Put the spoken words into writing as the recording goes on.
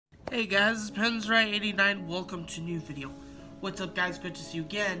Hey guys, it's PensRight89. Welcome to a new video. What's up guys, good to see you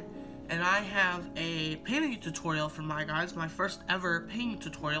again. And I have a painting tutorial for my guys, my first ever painting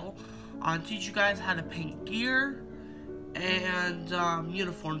tutorial on teach you guys how to paint gear and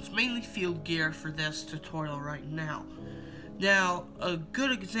uniforms, mainly field gear for this tutorial right now. Now, a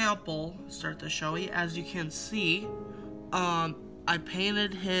good example, start to show you, as you can see, I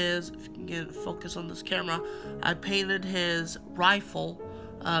painted his, if you can get focus on this camera, I painted his rifle,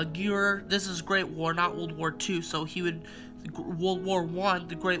 gear. This is Great War, not World War II, so he would, World War I,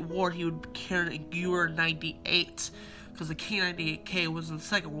 the Great War, he would carry a Gear 98, because the K98K was in the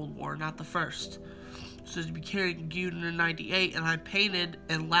Second World War, not the First. So he'd be carrying Gear 98, and I painted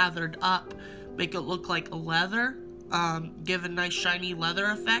and lathered up, make it look like a leather, give a nice shiny leather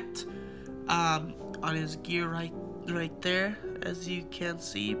effect, on his gear right there, as you can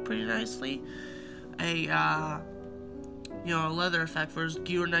see pretty nicely. A leather effect for his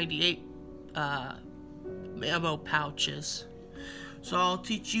Gear 98 ammo pouches. So I'll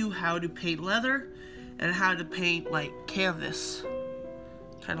teach you how to paint leather and how to paint like canvas,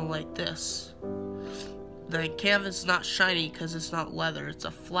 kind of like this. The canvas is not shiny because it's not leather, it's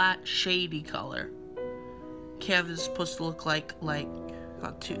a flat shady color. Canvas is supposed to look like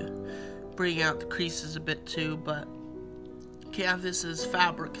not to bring out the creases a bit too, but canvas is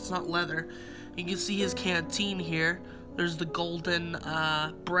fabric, it's not leather. You can see his canteen here. There's the golden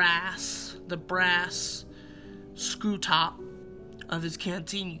brass screw top of his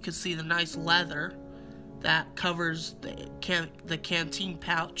canteen. You can see the nice leather that covers the canteen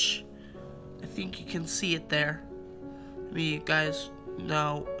pouch. I think you can see it there. Maybe you guys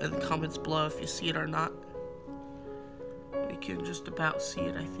know in the comments below if you see it or not. You can just about see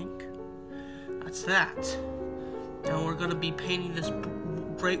it, I think. That's that. Now we're gonna be painting this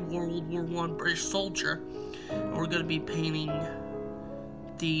Great War, World War I British soldier. And we're gonna be painting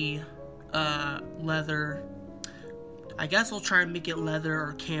the leather. I guess I'll try and make it leather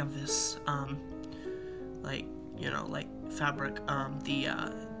or canvas. Like fabric. The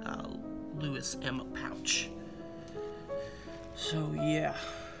Lewis ammo pouch. So yeah.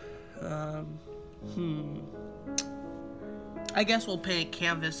 I guess we'll paint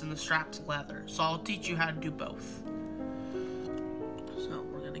canvas and the straps leather. So I'll teach you how to do both. So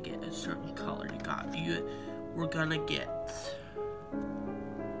we're gonna get a certain color. We're gonna get,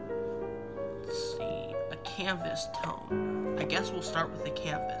 let's see, a canvas tone. I guess we'll start with the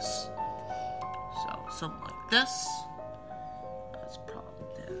canvas. So something like this. That's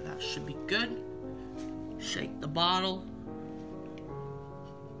probably, that should be good. Shake the bottle.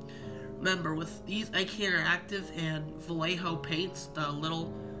 Remember, with these IK Interactive and Vallejo paints,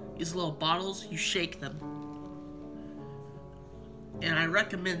 these little bottles, you shake them. And I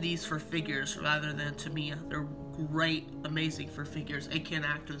recommend these for figures rather than Tamiya. They're great, amazing for figures. IK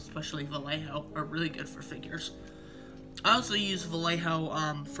Interactive, especially Vallejo, are really good for figures. I also use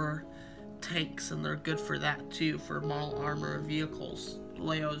Vallejo for tanks, and they're good for that too, for model armor and vehicles.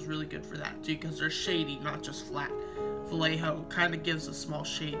 Vallejo is really good for that too, because they're shady, not just flat. Vallejo kind of gives a small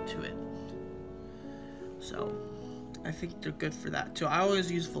shade to it. So, I think they're good for that too. I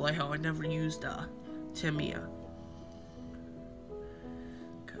always use Vallejo, I never used Tamiya.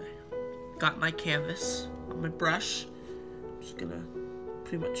 Okay, got my canvas on my brush. I'm just gonna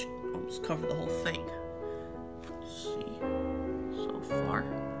pretty much almost cover the whole thing. Let's see, so far.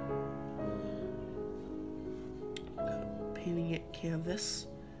 Okay, painting it canvas.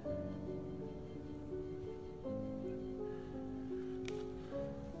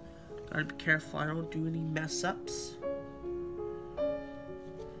 Gotta be careful I don't do any mess ups.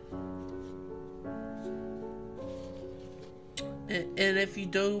 And if you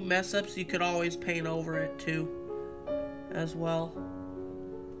do mess ups, you could always paint over it too, as well.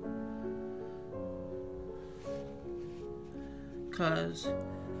 Because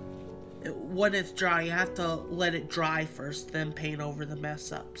when it's dry, you have to let it dry first, then paint over the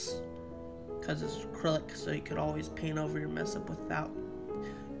mess ups. Because it's acrylic, so you could always paint over your mess up without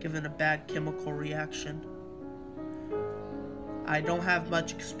given a bad chemical reaction. I don't have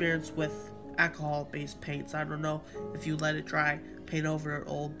much experience with alcohol-based paints. I don't know if you let it dry, paint over it,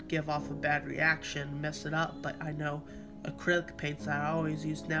 it'll give off a bad reaction, mess it up. But I know acrylic paints that I always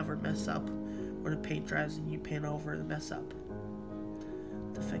use never mess up. When the paint dries and you paint over the mess up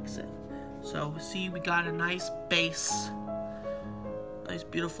to fix it. So see, we got a nice base, nice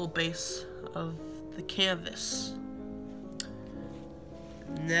beautiful base of the canvas.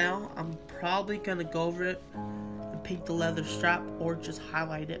 Now, I'm probably gonna go over it and paint the leather strap or just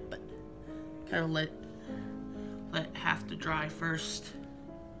highlight it, but kind of let it have to dry first.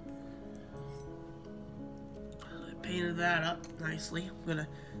 painted that up nicely. I'm gonna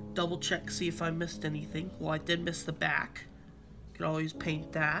double check, see if I missed anything. Well, I did miss the back. Could always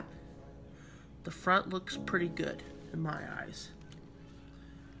paint that. The front looks pretty good in my eyes.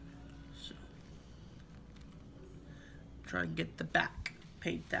 So, try and get the back.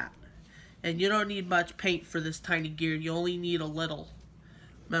 Paint that. And you don't need much paint for this tiny gear. You only need a little.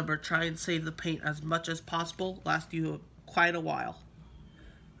 Remember, try and save the paint as much as possible. Last you quite a while.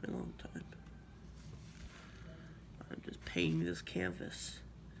 A long time. I'm just painting this canvas.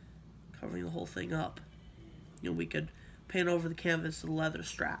 Covering the whole thing up. You know, we could paint over the canvas the leather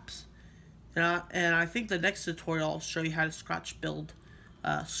straps. And I think the next tutorial I'll show you how to scratch build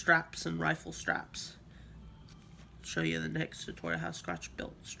straps and rifle straps. I'll show you the next tutorial how to scratch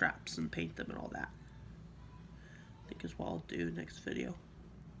build straps and paint them and all that. I think is what I'll do next video.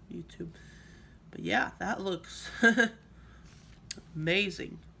 YouTube. But yeah, that looks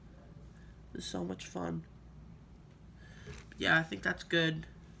amazing. This is so much fun. But yeah, I think that's good.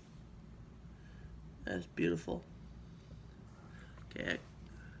 That's beautiful. Okay.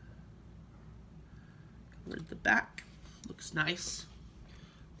 Covered the back. Looks nice.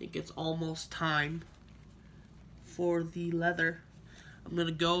 I think it's almost time for the leather. I'm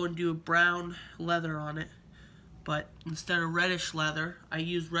gonna go and do a brown leather on it. But instead of reddish leather, I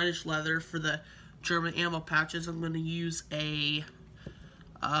use reddish leather for the German ammo pouches. I'm going to use a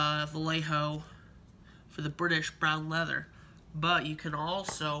Vallejo for the British brown leather. But you can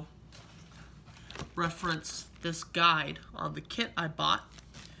also reference this guide on the kit I bought.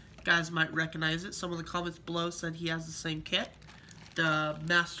 You guys might recognize it. Some of the comments below said he has the same kit. The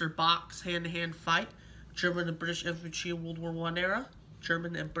Master Box hand-to-hand fight. German and British infantry World War I era.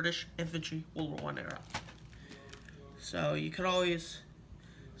 German and British infantry World War I era. So you can always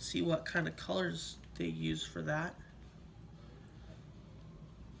see what kind of colors they use for that.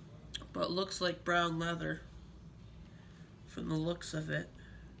 But it looks like brown leather from the looks of it.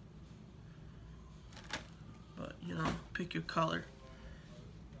 But, you know, pick your color.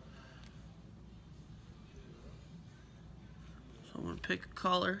 So I'm gonna pick a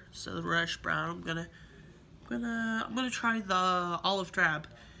color instead of reddish brown. I'm gonna try the olive drab.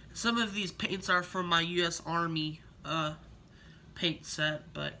 Some of these paints are from my U.S. Army paint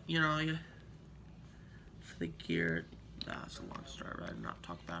set, but you know, for the gear, it's a long story. I'd not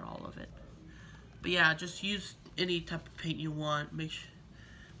talk about all of it. But yeah, just use any type of paint you want.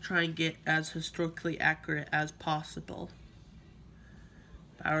 Try and get as historically accurate as possible.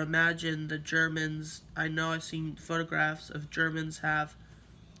 I would imagine the Germans, I know I've seen photographs of Germans have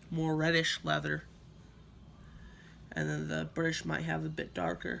more reddish leather, and then the British might have a bit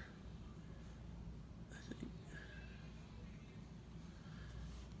darker.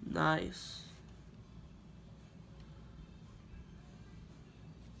 Nice.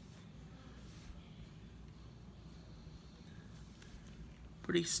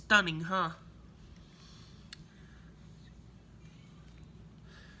 Pretty stunning, huh?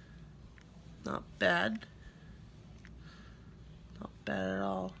 Not bad. Not bad at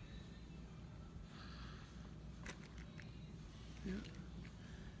all.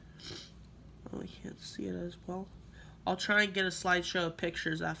 Oh, I can't see it as well. I'll try and get a slideshow of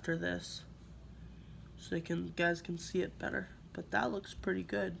pictures after this, so you guys can see it better. But that looks pretty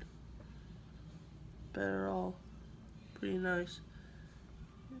good. Better all. Pretty nice.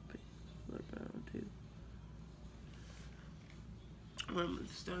 I'm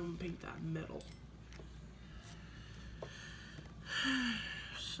gonna paint that middle.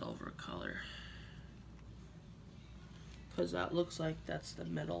 Silver color. Because that looks like that's the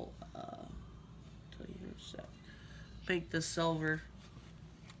middle. Tell you in a sec. Paint the silver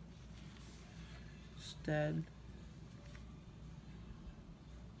instead.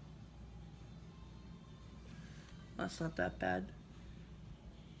 That's not that bad.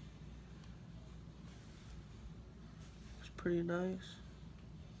 It's pretty nice.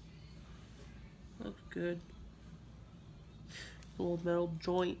 Looks good. Little metal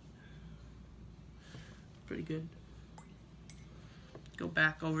joint. Pretty good. Go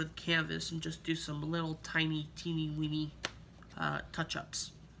back over the canvas and just do some little tiny, teeny weeny touch-ups.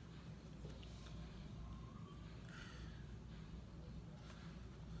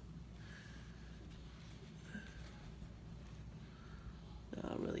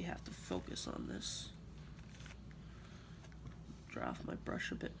 I really have to focus on this. Dry off my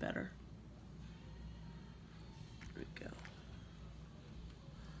brush a bit better. There we go.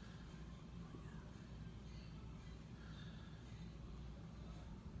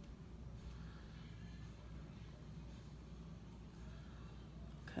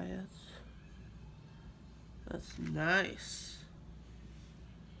 Okay, that's nice.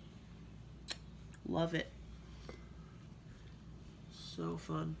 Love it. so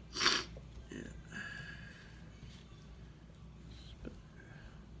fun. Yeah.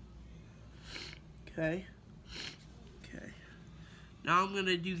 Okay. Okay. Now I'm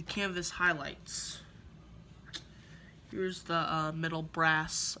gonna do the canvas highlights. Here's the metal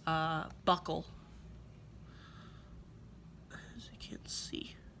brass buckle. As you can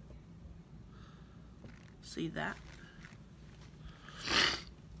see. See that?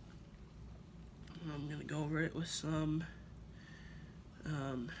 I'm gonna go over it with some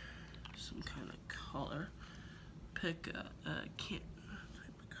kind of color. Pick a type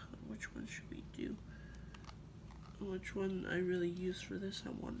of color. Which one should we do? Which one I really use for this, I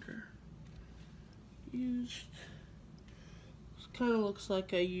wonder. Used. This kind of looks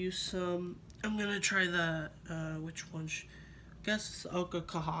like I use some. I'm gonna try the which one? I guess it's the Ochre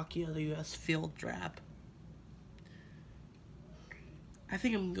Kahaki or the U.S. Field Drab. I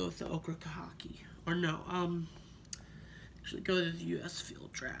think I'm gonna go with the Ochre Kahaki. Or no, actually go to the U.S.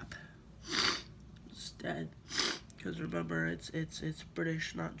 Field Drab instead, because remember it's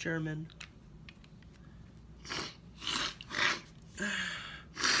British, not German. So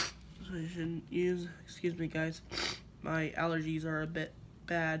I shouldn't use. Excuse me, guys. My allergies are a bit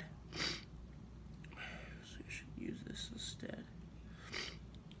bad, so I should use this instead.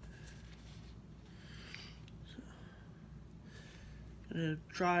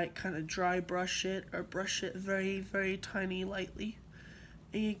 Kind of dry brush it, or brush it very, very tiny, lightly,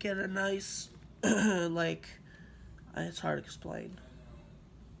 and you get a nice, like, it's hard to explain.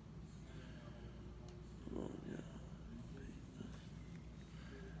 Oh, yeah.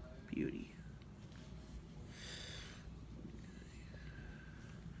 Beauty.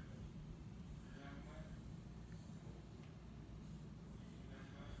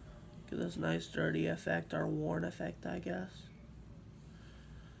 Get this nice dirty effect, or worn effect, I guess.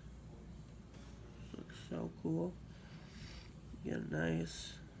 So cool. Get a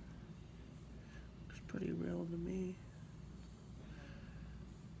nice. Looks pretty real to me.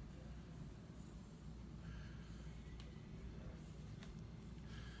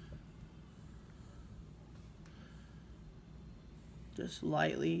 Just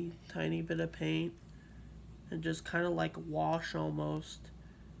lightly, tiny bit of paint, and just kind of like wash almost,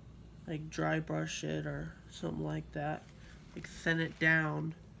 like dry brush it or something like that. Like thin it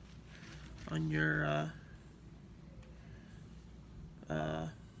down on your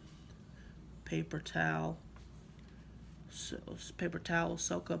paper towel. So paper towel will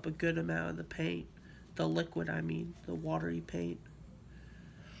soak up a good amount of the paint, the liquid, I mean, the watery paint.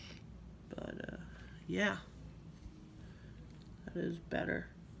 But yeah, that is better,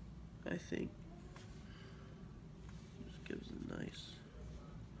 I think. Just gives a nice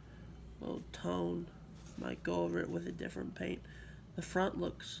little tone. Might go over it with a different paint. The front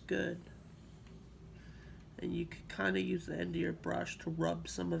looks good. And you could kind of use the end of your brush to rub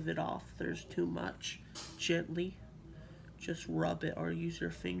some of it off. If there's too much, gently, just rub it, or use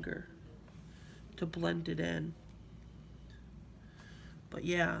your finger to blend it in. But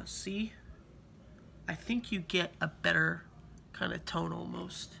yeah, see? I think you get a better kind of tone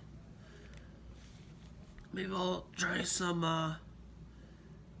almost. Maybe I'll try some,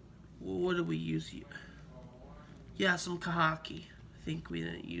 what did we use? Yeah, some Kahaki. I think we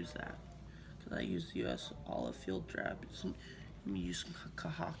didn't use that. I use the U.S. Olive Field Drab. Let me use some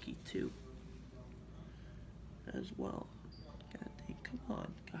Kahaki too, as well. Come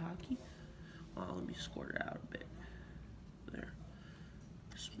on, Kahaki. Oh, let me squirt it out a bit. There.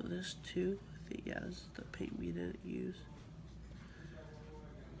 Some of this too. I think, yeah, this is the paint we didn't use.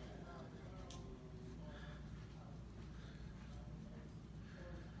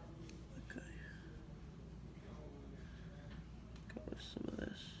 Okay. Go with some of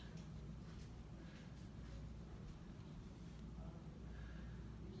this.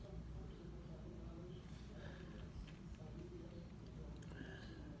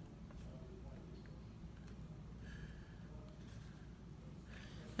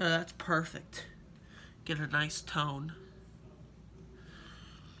 Oh, that's perfect. Get a nice tone.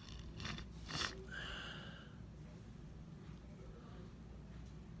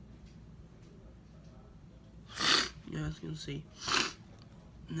 Yeah, as you can see.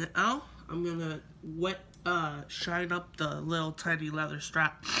 Now, I'm gonna shine up the little tiny leather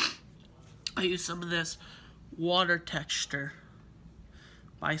strap. I use some of this water texture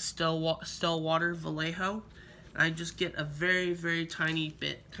by Stillwater Vallejo. I just get a very, very tiny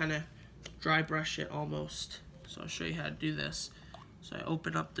bit, kind of dry brush it almost. So I'll show you how to do this. So I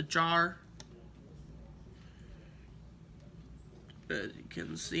open up the jar, as you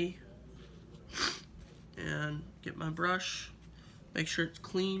can see, and get my brush, make sure it's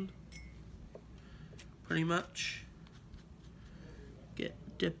clean, pretty much.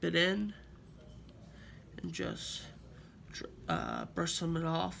 dip it in and just brush some of it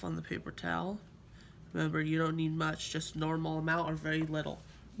off on the paper towel. Remember, you don't need much, just normal amount or very little.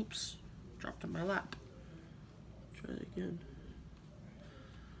 Oops, dropped in my lap. Try it again.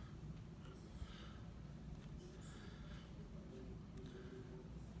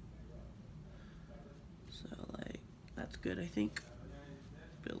 So, like, that's good, I think.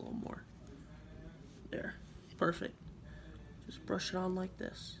 Maybe a little more. There, perfect. Just brush it on like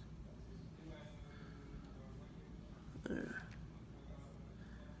this. There.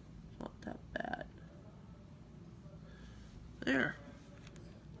 Not that bad. There.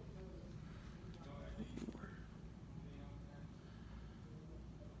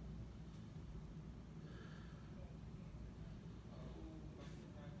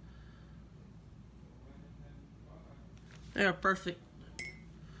 There, perfect.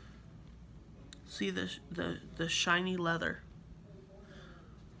 See the shiny leather.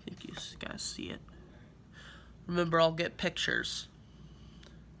 I think you guys see it. Remember, I'll get pictures.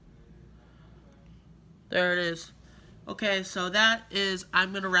 There it is. Okay, so that is,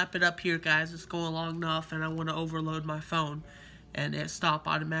 I'm going to wrap it up here, guys. It's going long enough, and I want to overload my phone, and it stopped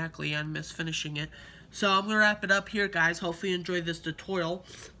automatically. I missed finishing it. So I'm going to wrap it up here, guys. Hopefully you enjoyed this tutorial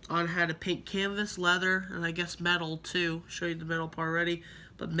on how to paint canvas, leather, and I guess metal, too. Show you the metal part already.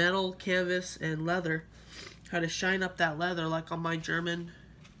 But metal, canvas, and leather. How to shine up that leather, like on my German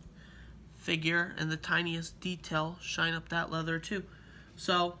figure, and the tiniest detail, shine up that leather, too.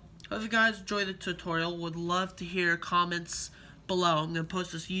 So, hope you guys enjoyed the tutorial. Would love to hear comments below. I'm going to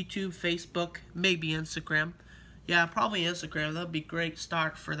post this YouTube, Facebook, maybe Instagram. Yeah, probably Instagram. That would be a great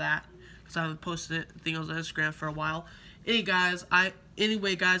start for that, because I haven't posted anything on Instagram for a while.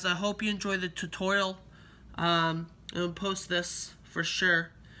 Anyway, guys, I hope you enjoyed the tutorial. I'm going to post this for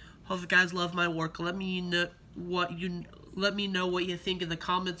sure. Hope you guys love my work. Let me know what you think in the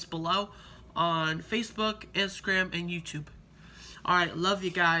comments below on Facebook, Instagram, and YouTube. Alright, love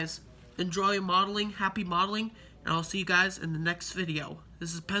you guys. Enjoy modeling, happy modeling, and I'll see you guys in the next video.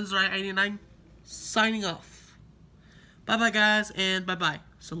 This is Penzerite89 signing off. Bye bye guys, and bye bye.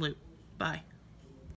 Salute. Bye.